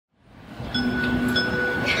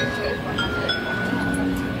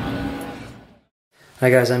Hi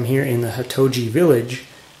guys, I'm here in the Hattoji Village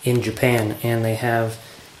in Japan, and they have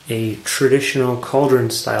a traditional cauldron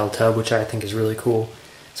style tub, which I think is really cool.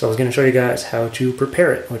 So I was going to show you guys how to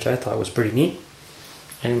prepare it, which I thought was pretty neat.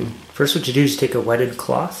 And first what you do is take a wetted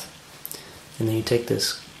cloth, and then you take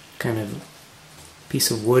this kind of piece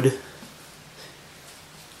of wood,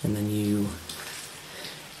 and then you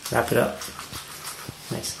wrap it up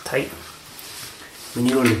nice and tight. Then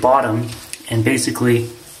you go to the bottom, and basically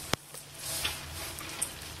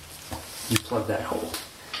you plug that hole.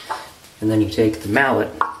 And then you take the mallet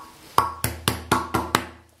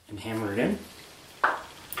and hammer it in.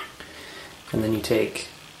 And then you take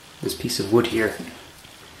this piece of wood here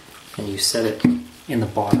and you set it in the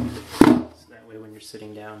bottom. So that way when you're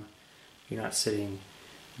sitting down, you're not sitting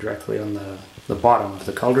directly on the bottom of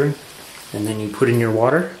the cauldron. And then you put in your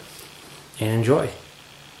water and enjoy.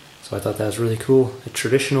 So I thought that was really cool. A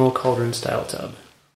traditional cauldron style tub.